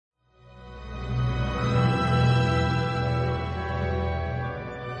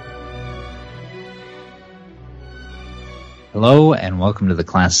Hello, and welcome to the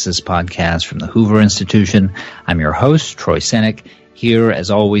Classicist Podcast from the Hoover Institution. I'm your host, Troy Senek, here, as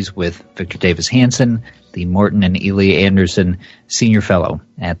always, with Victor Davis Hanson, the Morton and Ely Anderson Senior Fellow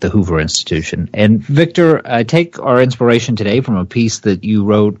at the Hoover Institution. And Victor, I take our inspiration today from a piece that you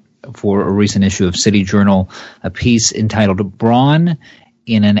wrote for a recent issue of City Journal, a piece entitled Brawn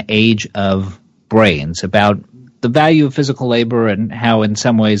in an Age of Brains, about the value of physical labor and how in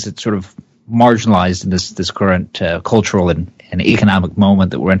some ways it's sort of marginalized in this current cultural and economic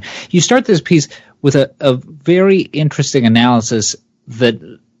moment that we're in. You start this piece with a very interesting analysis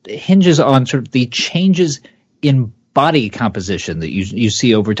that hinges on sort of the changes in body composition that you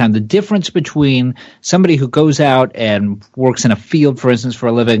see over time, the difference between somebody who goes out and works in a field, for instance, for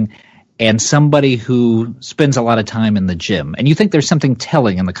a living, and somebody who spends a lot of time in the gym. And you think there's something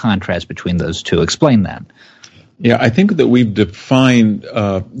telling in the contrast between those two. Explain that. Yeah, I think that we've defined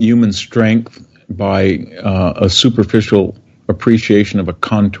human strength by a superficial appreciation of a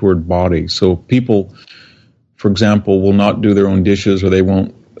contoured body. So people, for example, will not do their own dishes, or they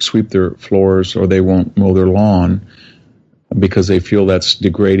won't sweep their floors, or they won't mow their lawn because they feel that's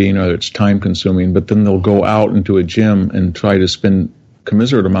degrading or it's time-consuming. But then they'll go out into a gym and try to spend a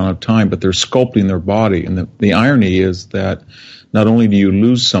commensurate amount of time, but they're sculpting their body. And the irony is that not only do you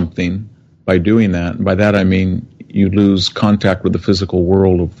lose something by doing that, and by that I mean you lose contact with the physical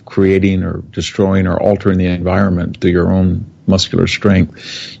world of creating or destroying or altering the environment through your own muscular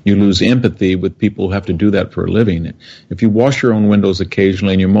strength. You lose empathy with people who have to do that for a living. If you wash your own windows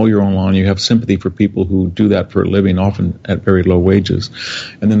occasionally and you mow your own lawn, you have sympathy for people who do that for a living, often at very low wages.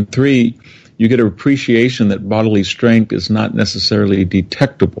 And then 3, you get an appreciation that bodily strength is not necessarily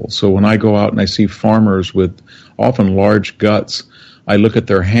detectable. So when I go out and I see farmers with often large guts, I look at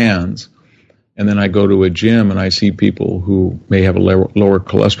their hands. And then I go to a gym and I see people who may have a lower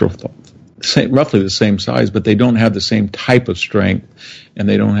cholesterol, roughly the same size, but they don't have the same type of strength and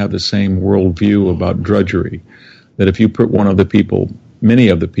they don't have the same worldview about drudgery. That if you put many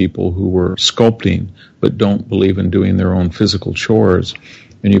of the people who were sculpting but don't believe in doing their own physical chores,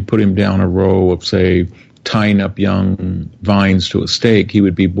 and you put him down a row of, say, tying up young vines to a stake, he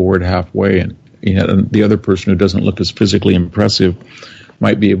would be bored halfway. And the other person who doesn't look as physically impressive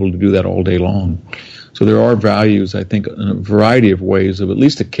might be able to do that all day long. So there are values, I think, in a variety of ways, of at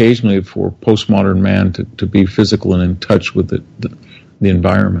least occasionally for postmodern man to be physical and in touch with the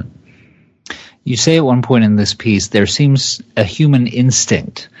environment. You say at one point in this piece, there seems a human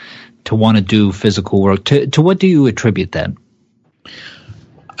instinct to want to do physical work. To what do you attribute that?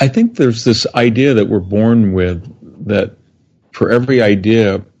 I think there's this idea that we're born with, that for every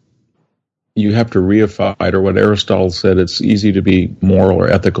idea you have to reify it, or what Aristotle said, it's easy to be moral or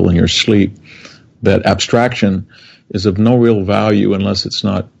ethical in your sleep, that abstraction is of no real value unless it's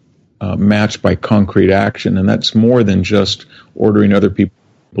not matched by concrete action. And that's more than just ordering other people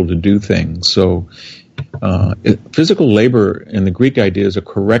to do things. So physical labor in the Greek idea is a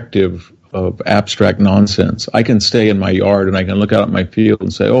corrective of abstract nonsense. I can stay in my yard and I can look out at my field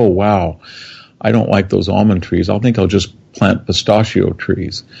and say, oh, wow, I don't like those almond trees. I think I'll just plant pistachio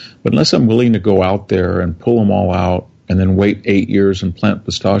trees. But unless I'm willing to go out there and pull them all out and then wait 8 years and plant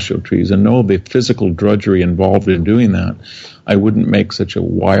pistachio trees and know the physical drudgery involved in doing that, I wouldn't make such a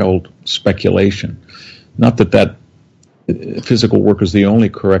wild speculation. Not that physical work is the only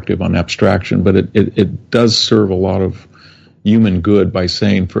corrective on abstraction, but it does serve a lot of human good by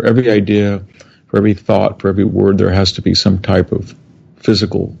saying for every idea, for every thought, for every word, there has to be some type of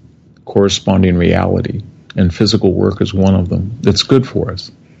physical corresponding reality. And physical work is one of them that's good for us.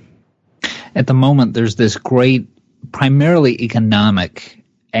 At the moment, there's this great, primarily economic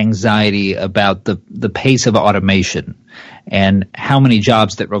anxiety about the pace of automation and how many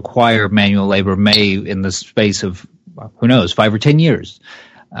jobs that require manual labor may, in the space of, who knows, 5 or 10 years,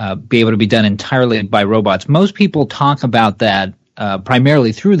 be able to be done entirely by robots. Most people talk about that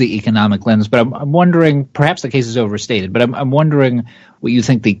primarily through the economic lens, but I'm wondering, perhaps the case is overstated, but I'm wondering what you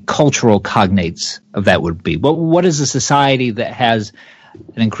think the cultural cognates of that would be. What is a society that has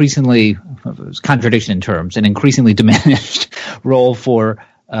an increasingly, contradiction in terms, an increasingly diminished role for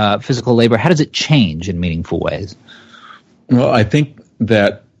physical labor? How does it change in meaningful ways? Well, I think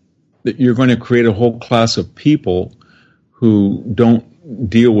that you're going to create a whole class of people who don't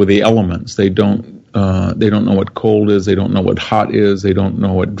deal with the elements. They don't know what cold is. They don't know what hot is. They don't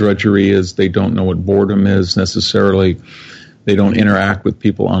know what drudgery is. They don't know what boredom is necessarily. They don't interact with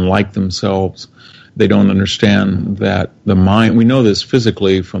people unlike themselves. They don't understand that the mind, we know this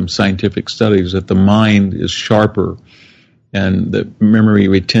physically from scientific studies, that the mind is sharper and that memory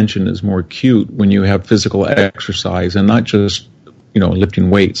retention is more acute when you have physical exercise, and not just lifting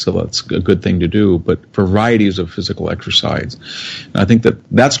weights, so that's a good thing to do, but varieties of physical exercise. And I think that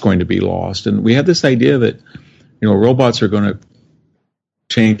that's going to be lost. And we had this idea that, robots are going to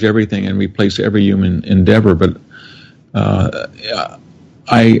change everything and replace every human endeavor, but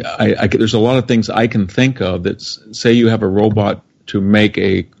there's a lot of things I can think of that say you have a robot to make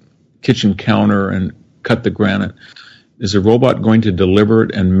a kitchen counter and cut the granite. Is a robot going to deliver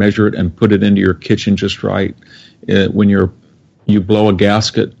it and measure it and put it into your kitchen just right? When you blow a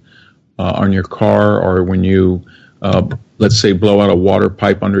gasket on your car, or when you, let's say, blow out a water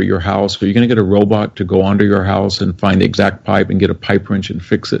pipe under your house, are you going to get a robot to go under your house and find the exact pipe and get a pipe wrench and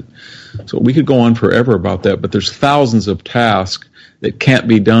fix it? So we could go on forever about that, but there's thousands of tasks that can't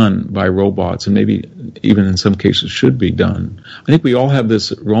be done by robots, and maybe even in some cases should be done. I think we all have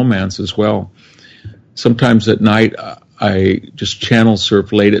this romance as well. Sometimes at night, I just channel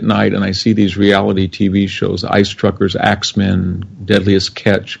surf late at night, and I see these reality TV shows, Ice Truckers, Axemen, Deadliest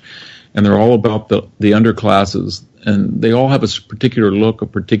Catch, and they're all about the underclasses, and they all have a particular look, a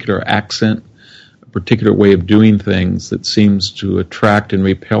particular accent, a particular way of doing things that seems to attract and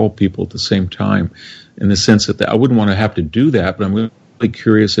repel people at the same time, in the sense that I wouldn't want to have to do that, but I'm really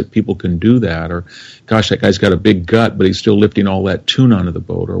curious that people can do that. Or, gosh, that guy's got a big gut, but he's still lifting all that tuna onto the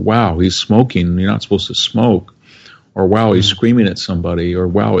boat. Or, wow, he's smoking, you're not supposed to smoke. Or, wow, he's screaming at somebody. Or,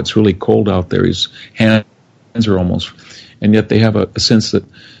 wow, it's really cold out there, his hands are almost... And yet they have a sense that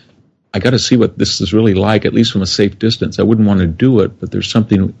I got to see what this is really like, at least from a safe distance. I wouldn't want to do it, but there's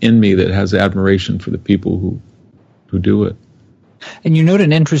something in me that has admiration for the people who do it. And you note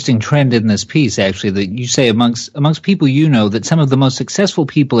an interesting trend in this piece, actually, that you say amongst people that some of the most successful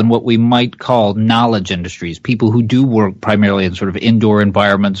people in what we might call knowledge industries, people who do work primarily in sort of indoor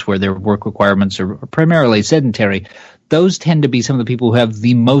environments where their work requirements are primarily sedentary, those tend to be some of the people who have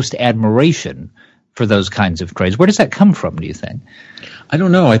the most admiration for those kinds of trades. Where does that come from, do you think? I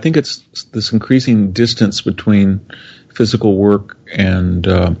don't know. I think it's this increasing distance between physical work and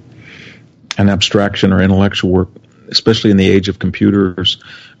abstraction or intellectual work, especially in the age of computers.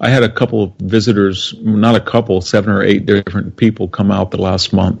 I had a couple of visitors, not a couple, 7 or 8 different people come out the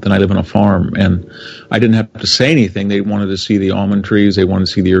last month, and I live on a farm, and I didn't have to say anything. They wanted to see the almond trees, they wanted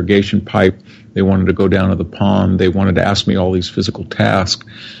to see the irrigation pipe, they wanted to go down to the pond, they wanted to ask me all these physical tasks,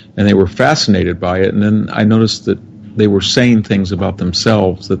 and they were fascinated by it. And then I noticed that they were saying things about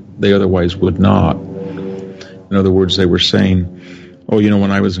themselves that they otherwise would not. In other words, they were saying,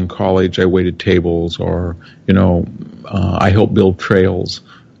 when I was in college, I waited tables, or, I helped build trails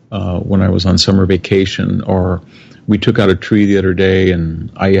when I was on summer vacation, or we took out a tree the other day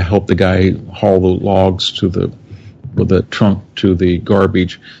and I helped the guy haul the logs with the trunk to the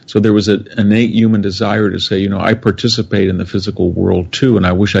garbage. So there was an innate human desire to say, I participate in the physical world too, and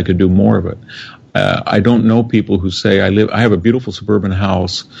I wish I could do more of it. I don't know people who say, I have a beautiful suburban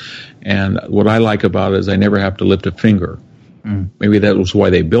house, and what I like about it is I never have to lift a finger. Maybe that was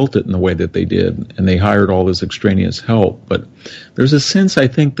why they built it in the way that they did, and they hired all this extraneous help. But there's a sense, I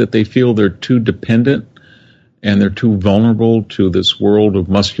think, that they feel they're too dependent and they're too vulnerable to this world of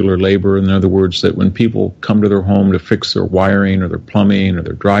muscular labor. In other words, that when people come to their home to fix their wiring or their plumbing or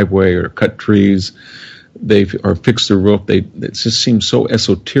their driveway or cut trees, or fix their roof, it just seems so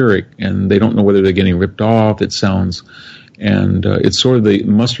esoteric, and they don't know whether they're getting ripped off. It sounds... And it's sort of the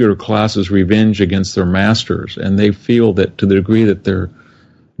muscular class's revenge against their masters, and they feel that to the degree that they're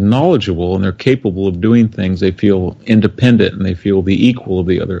knowledgeable and they're capable of doing things, they feel independent and they feel the equal of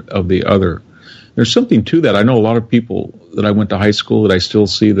the other. There's something to that. I know a lot of people that I went to high school that I still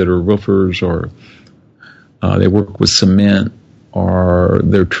see that are roofers, or they work with cement, or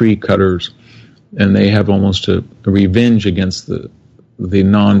they're tree cutters, and they have almost a revenge against the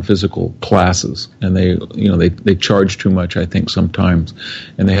non-physical classes, and they charge too much, I think, sometimes,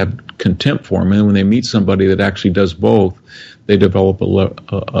 and they have contempt for them. And when they meet somebody that actually does both, they develop a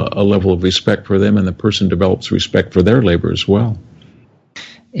level of respect for them, and the person develops respect for their labor as well.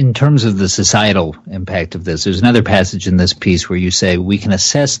 In terms of the societal impact of this, there's another passage in this piece where you say we can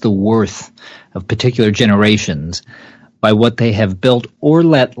assess the worth of particular generations by what they have built or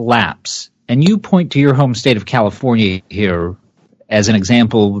let lapse. And you point to your home state of California here as an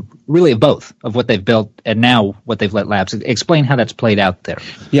example, really, of both, of what they've built and now what they've let lapse. Explain how that's played out there.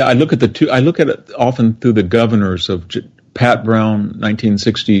 Yeah, I look at it often through the governors of Pat Brown,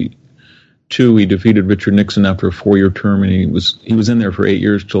 1962. He defeated Richard Nixon after a 4-year term, and he was in there for 8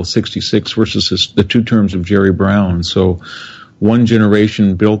 years till 66, versus the 2 terms of Jerry Brown. So one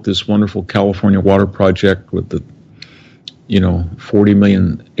generation built this wonderful California water project with the 40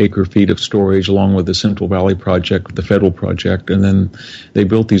 million acre feet of storage, along with the Central Valley Project, the federal project. And then they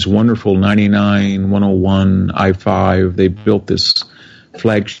built these wonderful 99, 101, I-5. They built this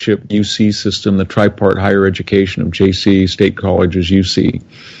flagship UC system, the tripart higher education of JC, State Colleges, UC.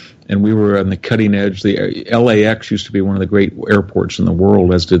 And we were on the cutting edge. The LAX used to be one of the great airports in the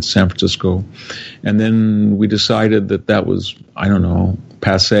world, as did San Francisco. And then we decided that was,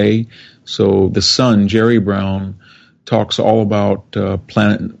 passé. So the son, Jerry Brown, talks all about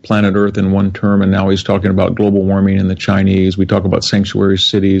planet Earth in one term, and now he's talking about global warming in the Chinese. We talk about sanctuary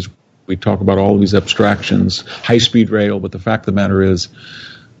cities. We talk about all of these abstractions, high-speed rail, but the fact of the matter is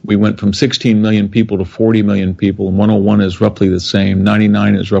we went from 16 million people to 40 million people, and 101 is roughly the same,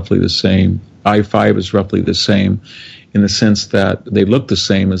 99 is roughly the same, I-5 is roughly the same, in the sense that they look the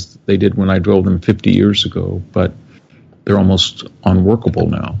same as they did when I drove them 50 years ago, but they're almost unworkable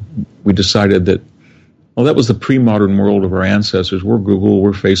now. We decided that, that was the pre-modern world of our ancestors. We're Google,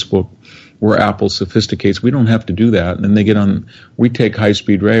 we're Facebook, we're Apple, sophisticates. We don't have to do that. And then they get on, we take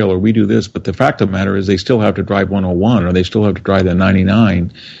high-speed rail or we do this. But the fact of the matter is they still have to drive 101 or they still have to drive the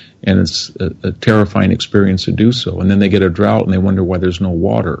 99. And it's a terrifying experience to do so. And then they get a drought and they wonder why there's no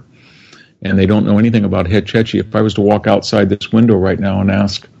water. And they don't know anything about Hetch Hetchy. If I was to walk outside this window right now and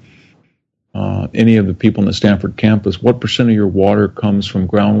ask any of the people in the Stanford campus, what % of your water comes from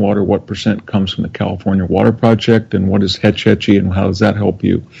groundwater, what % comes from the California Water Project, and what is Hetch Hetchy, and how does that help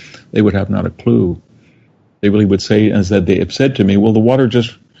you? They would have not a clue. They really would say, as they have said to me, well, the water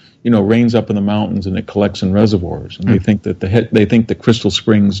just, rains up in the mountains and it collects in reservoirs. And they think that the Crystal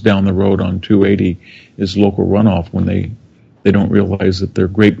Springs down the road on 280 is local runoff when they don't realize that their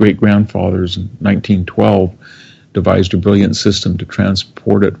great-great-grandfathers in 1912 devised a brilliant system to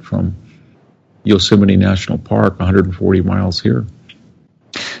transport it from Yosemite National Park, 140 miles here.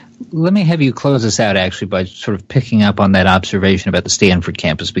 Let me have you close this out, actually, by sort of picking up on that observation about the Stanford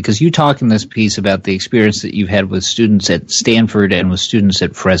campus, because you talk in this piece about the experience that you've had with students at Stanford and with students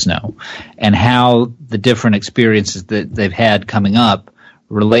at Fresno, and how the different experiences that they've had coming up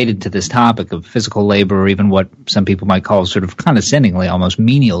related to this topic of physical labor, or even what some people might call sort of condescendingly almost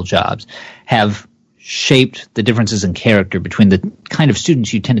menial jobs, have shaped the differences in character between the kind of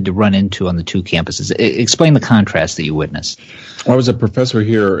students you tended to run into on the two campuses. Explain the contrast that you witnessed. I was a professor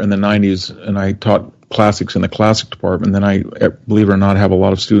here in the 90s, and I taught classics in the classic department. And then I, believe it or not, have a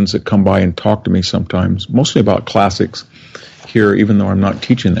lot of students that come by and talk to me sometimes, mostly about classics here, even though I'm not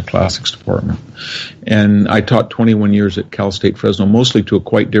teaching the classics department. And I taught 21 years at Cal State Fresno, mostly to a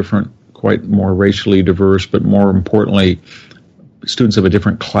quite more racially diverse, but more importantly, students of a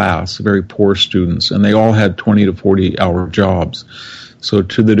different class, very poor students, and they all had 20 to 40-hour jobs. So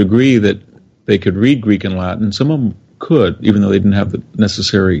to the degree that they could read Greek and Latin, some of them could, even though they didn't have the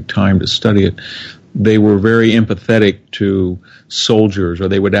necessary time to study it, they were very empathetic to soldiers, or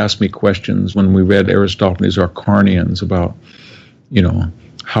they would ask me questions when we read Aristophanes' Arcanians about,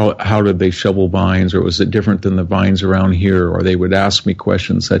 how did they shovel vines, or was it different than the vines around here? Or they would ask me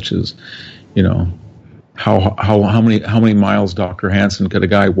questions such as, how many miles, Dr. Hanson, could a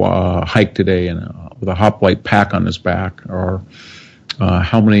guy hike today with a hoplite pack on his back? Or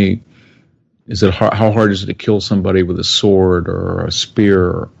how hard is it to kill somebody with a sword or a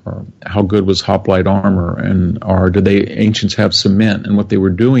spear? Or how good was hoplite armor? Or did ancients have cement? And what they were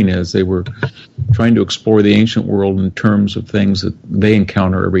doing is they were trying to explore the ancient world in terms of things that they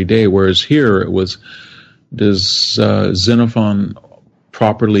encounter every day. Whereas here it was, does Xenophon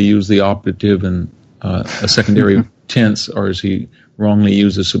properly use the optative and a secondary tense, or is he wrongly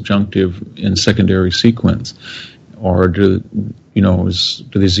use the subjunctive in secondary sequence? Or does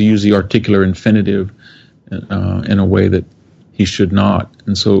he use the articular infinitive in a way that he should not?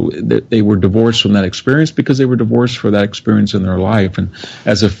 And so they were divorced from that experience because they were divorced from that experience in their life. And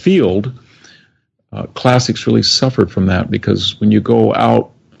as a field, classics really suffered from that, because when you go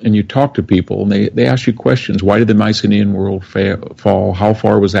out and you talk to people, and they ask you questions. Why did the Mycenaean world fall? How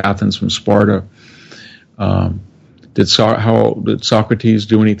far was Athens from Sparta? Did Socrates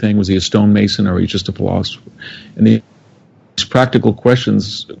do anything? Was he a stonemason, or was he just a philosopher? And these practical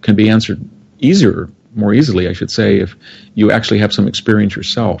questions can be answered more easily, I should say, if you actually have some experience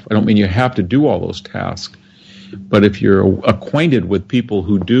yourself. I don't mean you have to do all those tasks, but if you're acquainted with people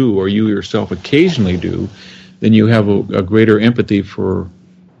who do, or you yourself occasionally do, then you have a greater empathy for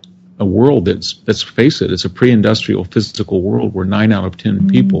a world let's face it, it's a pre-industrial physical world where 9 out of 10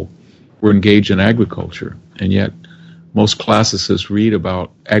 people were engaged in agriculture, and yet most classicists read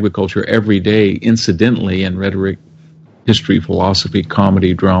about agriculture every day, incidentally, in rhetoric, history, philosophy,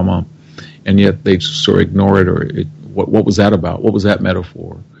 comedy, drama, and yet they sort of ignore it. What was that about? What was that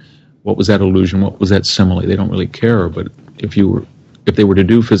metaphor? What was that allusion? What was that simile? They don't really care, but if they were to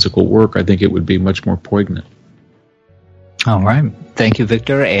do physical work, I think it would be much more poignant. All right. Thank you,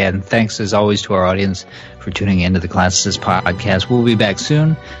 Victor. And thanks, as always, to our audience for tuning into the Classicist Podcast. We'll be back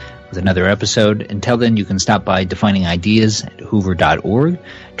soon with another episode. Until then, you can stop by Defining Ideas at hoover.org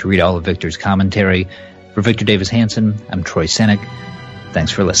to read all of Victor's commentary. For Victor Davis Hanson, I'm Troy Senik.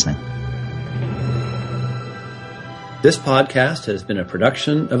 Thanks for listening. This podcast has been a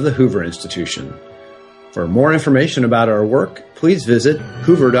production of the Hoover Institution. For more information about our work, please visit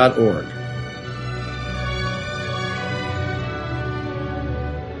hoover.org.